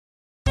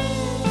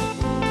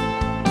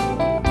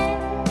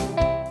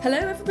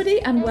Hello everybody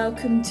and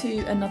welcome to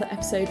another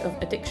episode of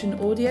Addiction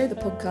Audio, the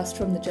podcast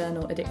from the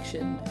journal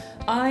Addiction.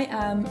 I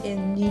am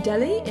in New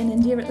Delhi in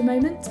India at the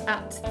moment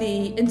at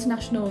the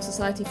International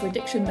Society for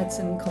Addiction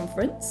Medicine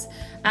conference,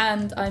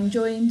 and I'm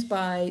joined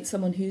by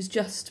someone who's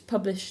just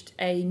published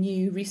a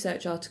new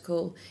research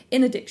article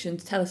in addiction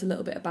to tell us a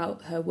little bit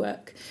about her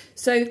work.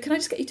 So can I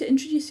just get you to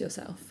introduce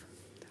yourself?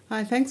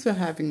 Hi, thanks for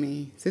having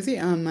me, Susie.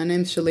 My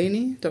name's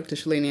Shalini, Dr.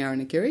 Shalini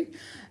Arunogiri,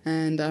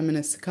 and I'm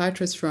a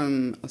psychiatrist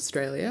from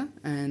Australia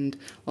and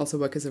also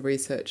work as a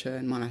researcher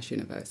in Monash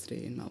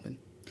University in Melbourne.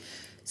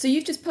 So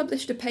you've just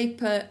published a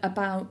paper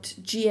about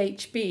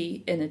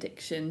GHB in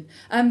addiction.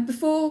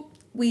 Before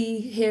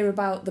we hear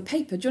about the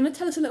paper, do you want to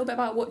tell us a little bit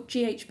about what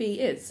GHB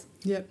is?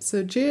 Yep,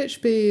 so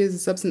GHB is a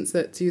substance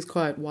that's used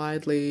quite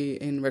widely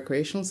in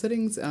recreational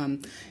settings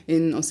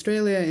in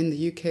Australia, in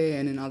the UK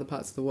and in other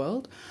parts of the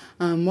world.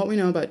 What we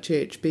know about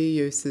GHB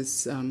use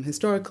is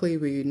historically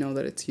we know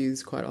that it's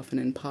used quite often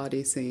in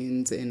party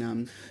scenes,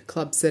 in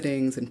club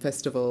settings and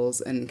festivals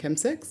and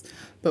chemsex.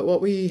 But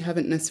what we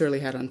haven't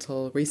necessarily had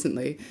until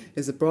recently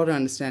is a broader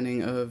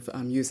understanding of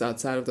use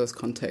outside of those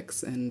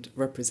contexts and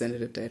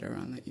representative data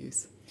around that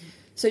use.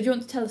 So do you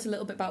want to tell us a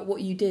little bit about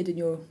what you did in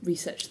your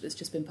research that's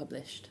just been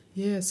published?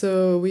 Yeah,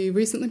 so we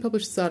recently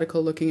published this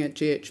article looking at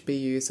GHB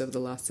use over the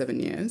last 7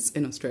 years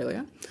in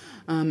Australia.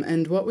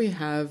 And what we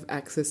have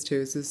access to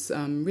is this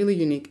really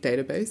unique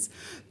database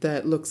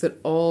that looks at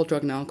all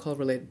drug and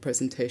alcohol-related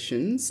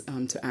presentations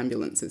to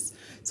ambulances.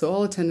 So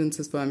all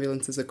attendances for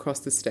ambulances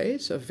across the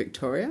state of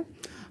Victoria,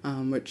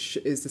 which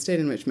is the state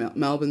in which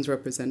Melbourne's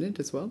represented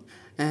as well,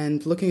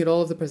 and looking at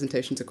all of the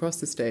presentations across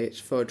the state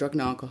for drug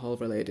and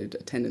alcohol-related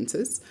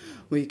attendances.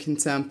 We can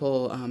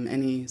sample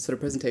any sort of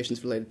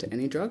presentations related to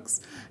any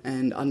drugs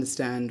and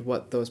understand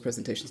what those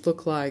presentations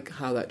look like,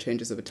 how that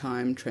changes over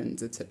time,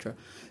 trends, etc.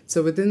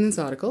 So within this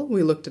article,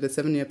 we looked at a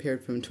 7-year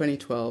period from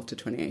 2012 to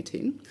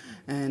 2018,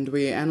 and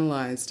we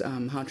analysed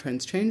how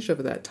trends changed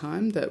over that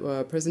time that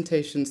were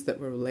presentations that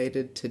were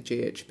related to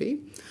GHB,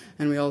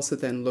 and we also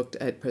then looked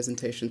at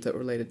presentations that were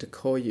related to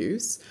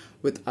co-use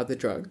with other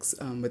drugs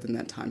within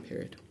that time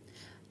period.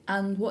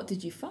 And what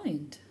did you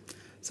find?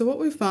 So what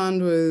we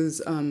found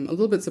was a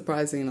little bit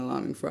surprising and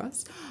alarming for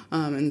us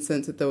in the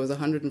sense that there was a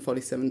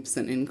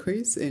 147%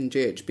 increase in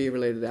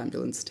GHB-related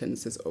ambulance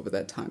attendances over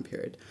that time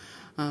period.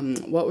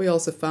 What we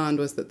also found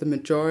was that the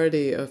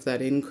majority of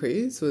that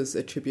increase was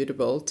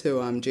attributable to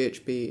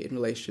GHB in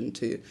relation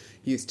to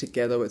use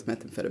together with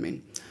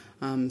methamphetamine.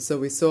 So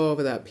we saw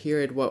over that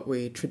period what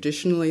we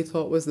traditionally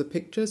thought was the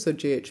picture, so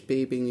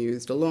GHB being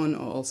used alone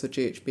or also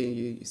GHB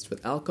used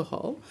with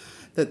alcohol,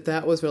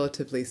 that was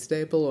relatively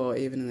stable or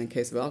even in the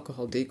case of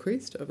alcohol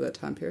decreased over that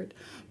time period,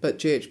 but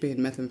GHB and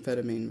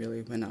methamphetamine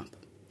really went up.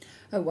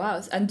 Oh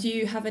wow, and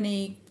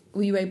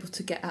were you able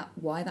to get at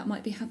why that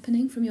might be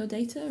happening from your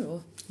data,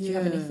 or do you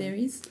have any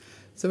theories?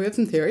 So we have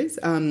some theories.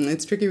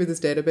 It's tricky with this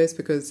database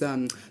because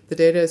the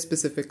data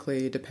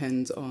specifically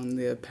depends on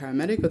the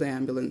paramedic or the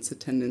ambulance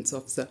attendance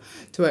officer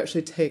to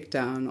actually take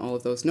down all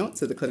of those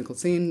notes at the clinical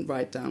scene,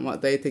 write down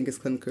what they think is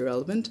clinically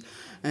relevant.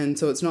 And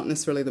so it's not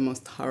necessarily the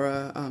most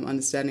thorough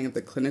understanding of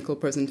the clinical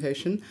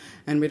presentation.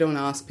 And we don't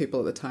ask people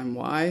at the time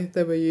why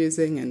they were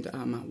using and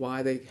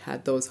why they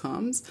had those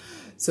harms.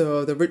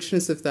 So the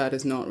richness of that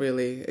is not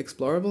really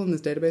explorable in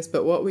this database.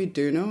 But what we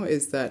do know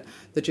is that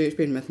the GHB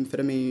and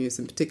methamphetamine use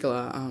in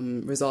particular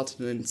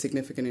resulted in a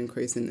significant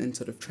increase in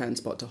sort of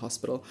transport to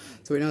hospital.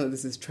 So we know that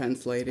this is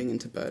translating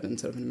into burden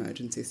sort of in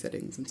emergency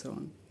settings and so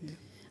on. Yeah.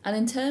 And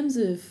in terms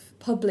of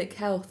public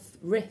health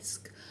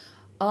risk,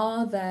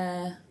 are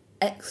there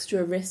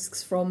extra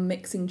risks from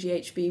mixing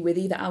GHB with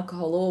either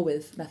alcohol or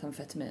with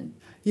methamphetamine?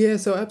 Yeah,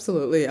 so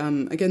absolutely.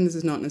 Again, this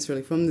is not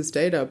necessarily from this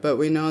data, but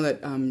we know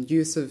that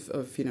use of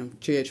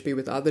GHB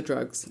with other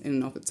drugs in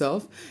and of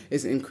itself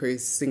is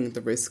increasing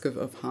the risk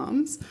of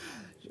harms.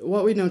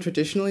 What we know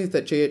traditionally is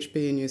that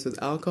GHB in use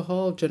with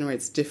alcohol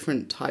generates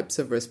different types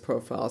of risk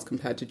profiles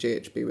compared to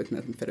GHB with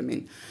methamphetamine.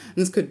 And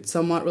this could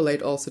somewhat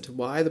relate also to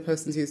why the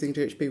person's using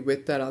GHB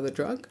with that other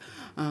drug.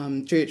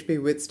 GHB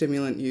with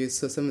stimulant use,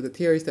 so some of the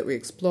theories that we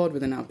explored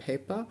within our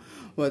paper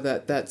were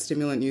that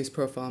stimulant use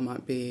profile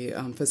might be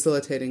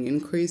facilitating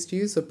increased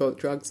use of both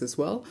drugs as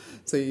well.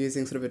 So you're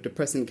using sort of a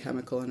depressant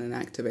chemical and an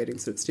activating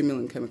sort of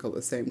stimulant chemical at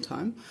the same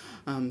time.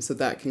 So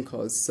that can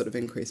cause sort of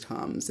increased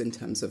harms in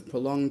terms of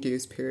prolonged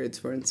use periods,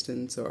 for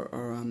instance, or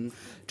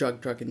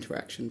drug-drug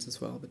interactions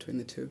as well between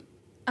the two.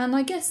 And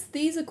I guess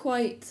these are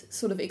quite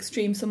sort of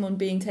extreme, someone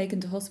being taken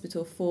to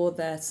hospital for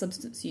their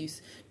substance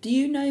use. Do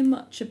you know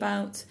much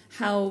about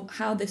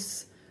how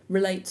this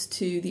relates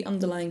to the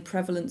underlying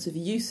prevalence of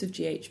use of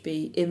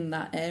GHB in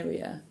that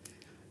area?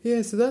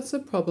 Yeah, so that's a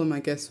problem, I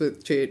guess,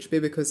 with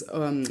GHB because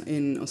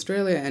in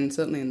Australia and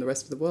certainly in the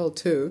rest of the world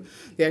too,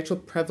 the actual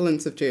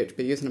prevalence of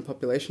GHB use on a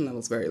population level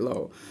is very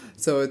low.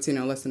 So it's,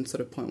 less than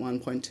sort of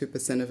 0.1,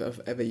 0.2%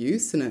 of ever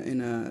use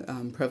in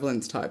a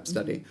prevalence type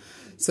study.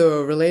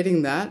 So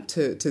relating that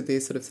to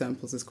these sort of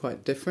samples is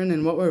quite different.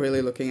 And what we're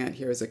really looking at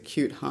here is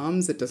acute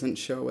harms. It doesn't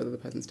show whether the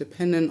person's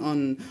dependent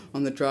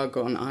on the drug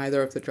or on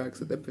either of the drugs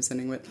that they're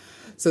presenting with.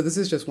 So this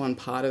is just one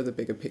part of the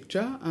bigger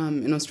picture.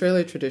 In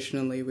Australia,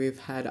 traditionally, we've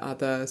had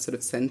other sort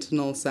of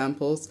sentinel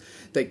samples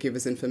that give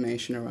us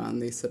information around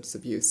these sorts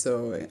of use.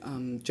 So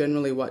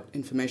generally what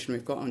information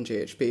we've got on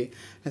GHB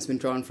has been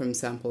drawn from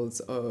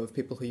samples of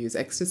people who use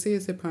ecstasy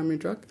as their primary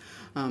drug,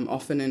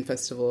 often in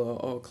festival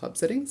or club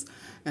settings.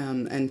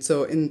 And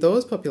so in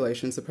those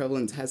populations, the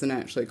prevalence hasn't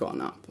actually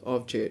gone up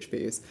of GHB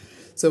use.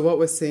 So what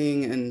we're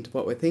seeing and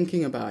what we're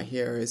thinking about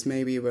here is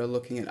maybe we're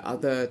looking at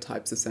other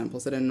types of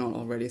samples that are not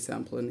already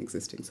sampled in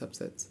existing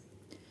subsets.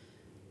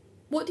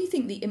 What do you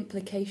think the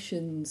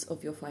implications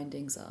of your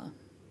findings are?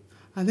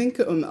 I think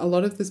a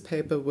lot of this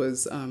paper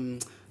was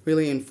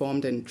really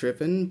informed and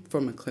driven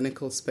from a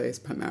clinical space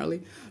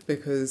primarily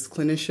because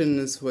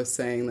clinicians were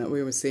saying that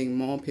we were seeing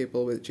more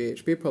people with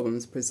GHB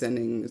problems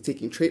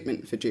seeking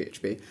treatment for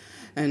GHB.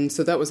 And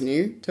so that was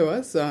new to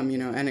us.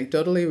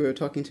 Anecdotally, we were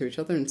talking to each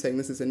other and saying,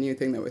 this is a new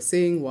thing that we're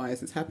seeing. Why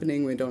is this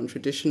happening? We don't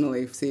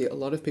traditionally see a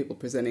lot of people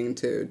presenting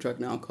to drug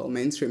and alcohol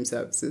mainstream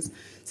services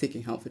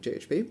seeking help for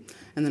GHB.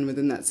 And then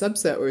within that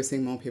subset, we were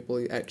seeing more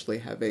people actually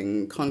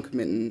having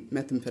concomitant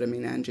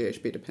methamphetamine and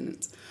GHB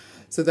dependence.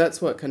 So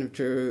that's what kind of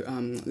drew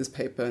this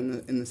paper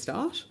in the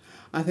start.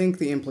 I think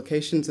the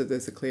implications of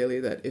this are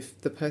clearly that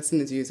if the person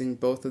is using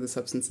both of the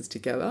substances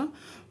together,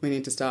 we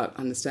need to start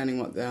understanding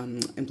what the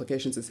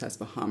implications this has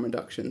for harm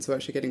reduction. So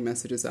actually getting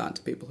messages out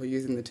to people who are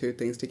using the two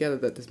things together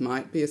that this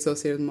might be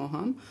associated with more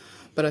harm.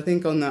 But I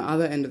think on the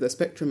other end of the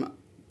spectrum,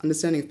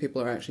 understanding if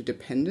people are actually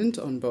dependent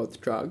on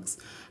both drugs,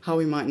 how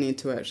we might need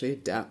to actually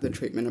adapt the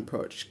treatment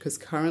approach. Because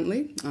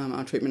currently,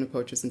 our treatment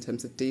approaches in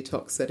terms of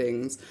detox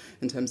settings,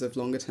 in terms of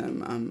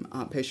longer-term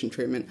outpatient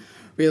treatment,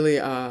 really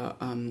are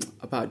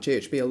about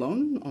GHB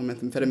alone or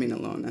methamphetamine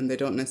alone, and they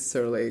don't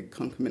necessarily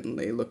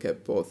concomitantly look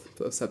at both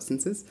those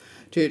substances.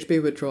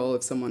 GHB withdrawal,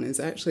 if someone is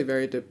actually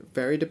very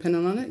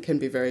dependent on it, can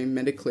be very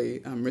medically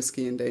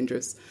risky and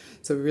dangerous.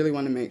 So we really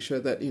want to make sure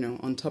that,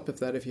 on top of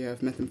that, if you have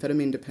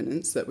methamphetamine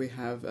dependence, that we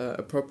have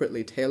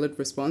appropriately tailored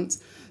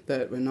response,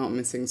 that we're not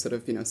missing sort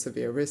of,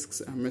 severe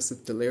risks, risk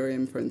of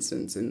delirium, for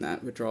instance, in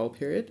that withdrawal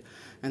period,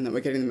 and that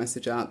we're getting the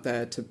message out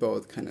there to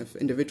both kind of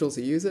individuals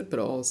who use it, but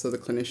also the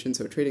clinicians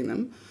who are treating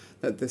them,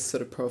 that this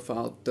sort of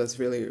profile does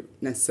really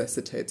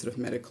necessitate sort of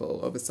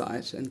medical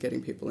oversight and getting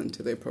people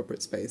into the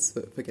appropriate space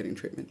for getting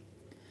treatment.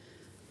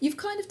 You've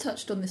kind of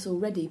touched on this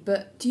already,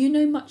 but do you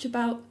know much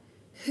about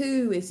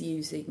who is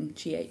using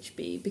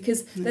GHB?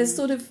 Because there's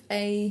sort of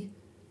a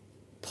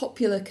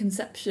popular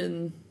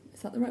conception,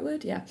 is that the right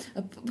word? Yeah.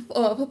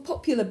 A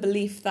popular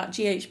belief that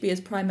GHB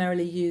is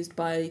primarily used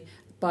by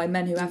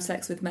men who have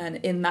sex with men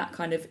in that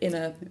kind of in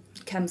a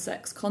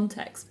chemsex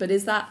context. But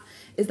is that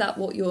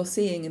what you're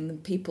seeing in the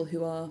people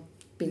who are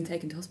being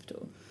taken to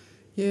hospital?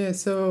 Yeah,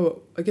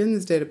 so again,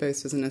 this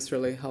database doesn't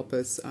necessarily help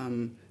us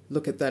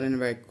look at that in a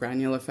very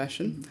granular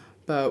fashion.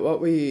 But what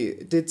we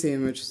did see,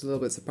 and which is a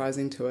little bit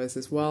surprising to us,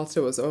 is whilst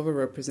it was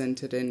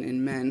overrepresented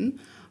in men,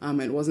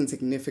 it wasn't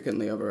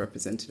significantly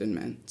overrepresented in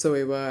men. So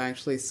we were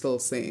actually still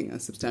seeing a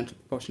substantial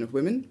proportion of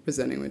women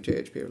presenting with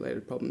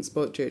GHB-related problems,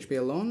 both GHB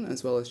alone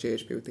as well as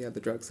GHB with the other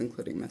drugs,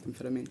 including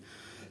methamphetamine.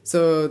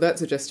 So that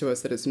suggests to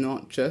us that it's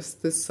not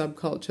just this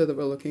subculture that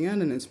we're looking at,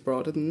 and it's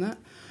broader than that.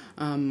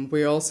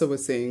 We also were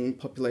seeing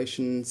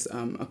populations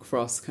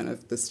across kind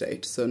of the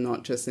state, so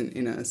not just in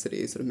inner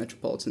cities, sort of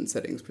metropolitan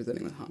settings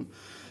presenting with harm.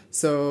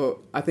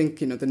 So I think,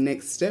 the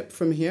next step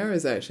from here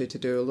is actually to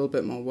do a little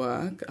bit more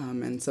work,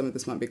 and some of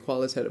this might be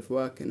qualitative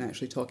work and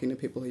actually talking to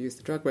people who use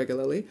the drug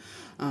regularly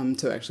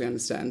to actually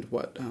understand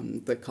what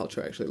the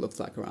culture actually looks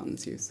like around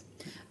this use.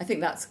 I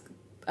think that's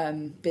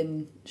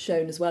been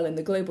shown as well in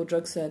the Global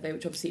Drug Survey,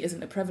 which obviously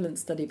isn't a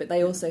prevalence study, but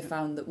they also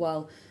found that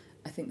while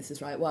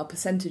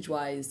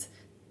percentage-wise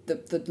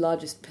the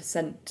largest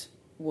percent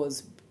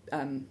was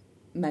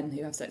men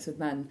who have sex with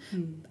men,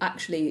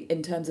 actually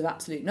in terms of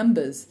absolute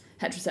numbers,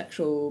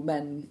 heterosexual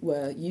men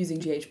were using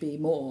GHB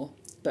more,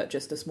 but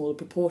just a smaller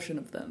proportion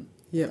of them,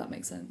 if that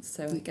makes sense.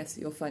 So I guess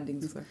your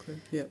findings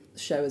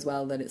show as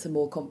well that it's a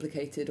more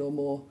complicated or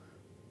more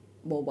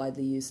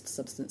widely used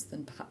substance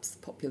than perhaps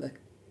popular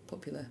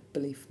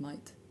belief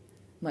might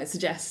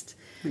suggest.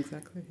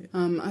 Exactly.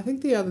 I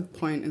think the other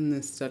point in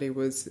this study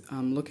was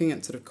looking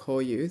at sort of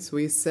core use.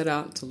 We set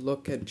out to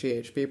look at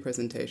GHB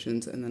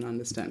presentations and then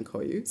understand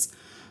core use.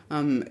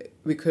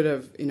 We could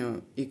have,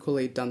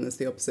 equally done this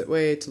the opposite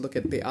way to look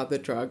at the other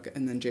drug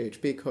and then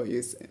GHB core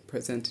use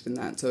presented in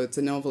that. So it's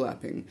an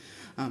overlapping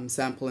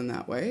sample in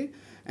that way.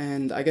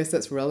 And I guess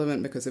that's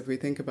relevant because if we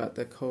think about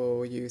the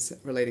co-use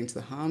relating to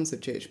the harms of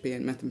GHB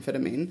and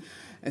methamphetamine,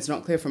 it's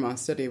not clear from our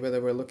study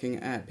whether we're looking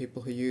at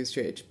people who use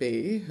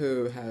GHB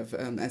who have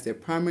as their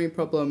primary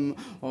problem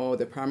or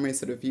their primary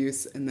sort of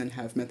use and then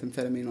have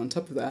methamphetamine on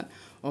top of that,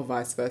 or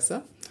vice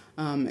versa.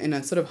 In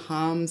a sort of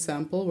harm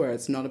sample where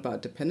it's not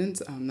about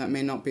dependence, that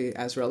may not be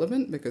as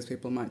relevant because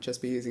people might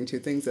just be using two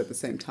things at the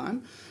same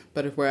time.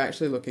 But if we're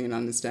actually looking at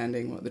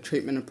understanding what the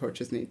treatment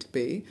approaches need to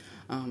be,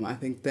 I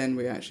think then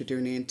we actually do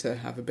need to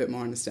have a bit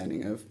more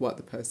understanding of what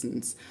the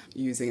person's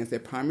using as their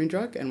primary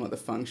drug and what the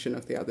function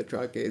of the other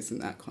drug is in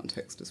that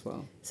context as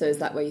well. So is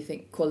that where you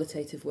think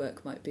qualitative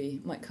work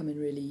might come in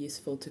really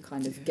useful to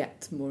kind of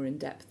get more in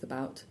depth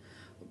about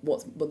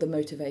what the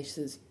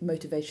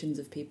motivations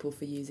of people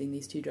for using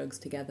these two drugs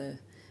together?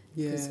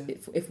 Because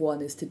if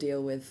one is to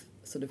deal with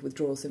sort of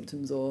withdrawal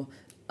symptoms or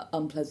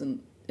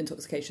unpleasant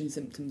intoxication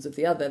symptoms of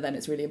the other, then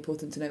it's really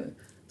important to know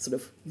sort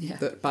of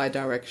the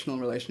bi-directional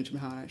relationship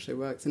and how it actually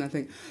works. And I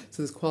think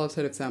so there's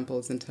qualitative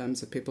samples in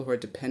terms of people who are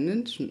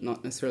dependent,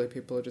 not necessarily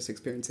people who are just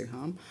experiencing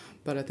harm,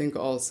 but I think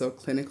also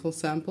clinical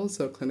samples,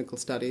 so clinical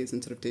studies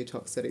and sort of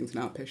detox settings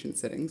and outpatient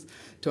settings,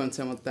 to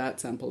understand what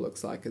that sample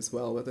looks like as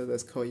well, whether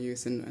there's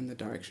co-use and the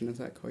direction of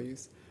that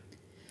co-use.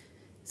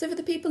 So for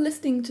the people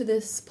listening to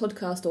this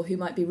podcast or who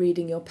might be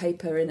reading your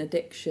paper in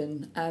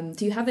addiction,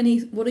 do you have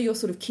what are your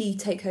sort of key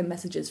take-home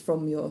messages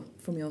from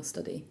your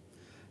study?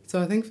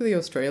 So I think for the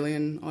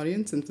Australian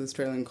audience and the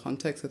Australian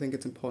context, I think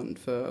it's important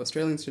for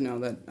Australians to know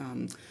that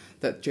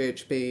that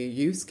GHB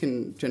use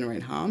can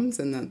generate harms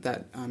and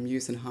that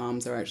use and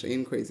harms are actually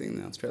increasing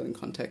in the Australian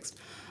context.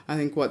 I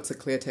think what's a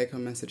clear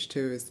take-home message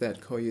too is that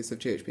co-use of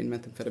GHB and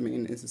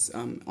methamphetamine is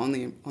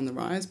on the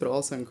rise, but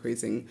also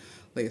increasingly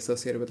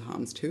associated with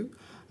harms too.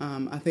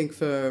 I think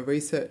for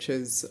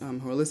researchers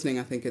who are listening,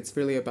 I think it's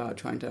really about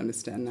trying to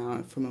understand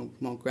now from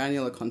a more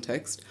granular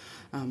context,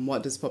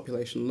 what does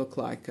population look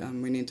like?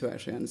 We need to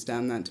actually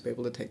understand that to be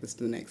able to take this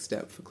to the next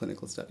step for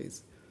clinical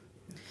studies.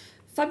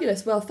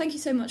 Fabulous. Well, thank you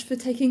so much for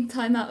taking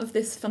time out of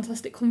this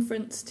fantastic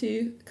conference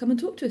to come and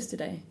talk to us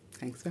today.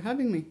 Thanks for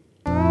having me.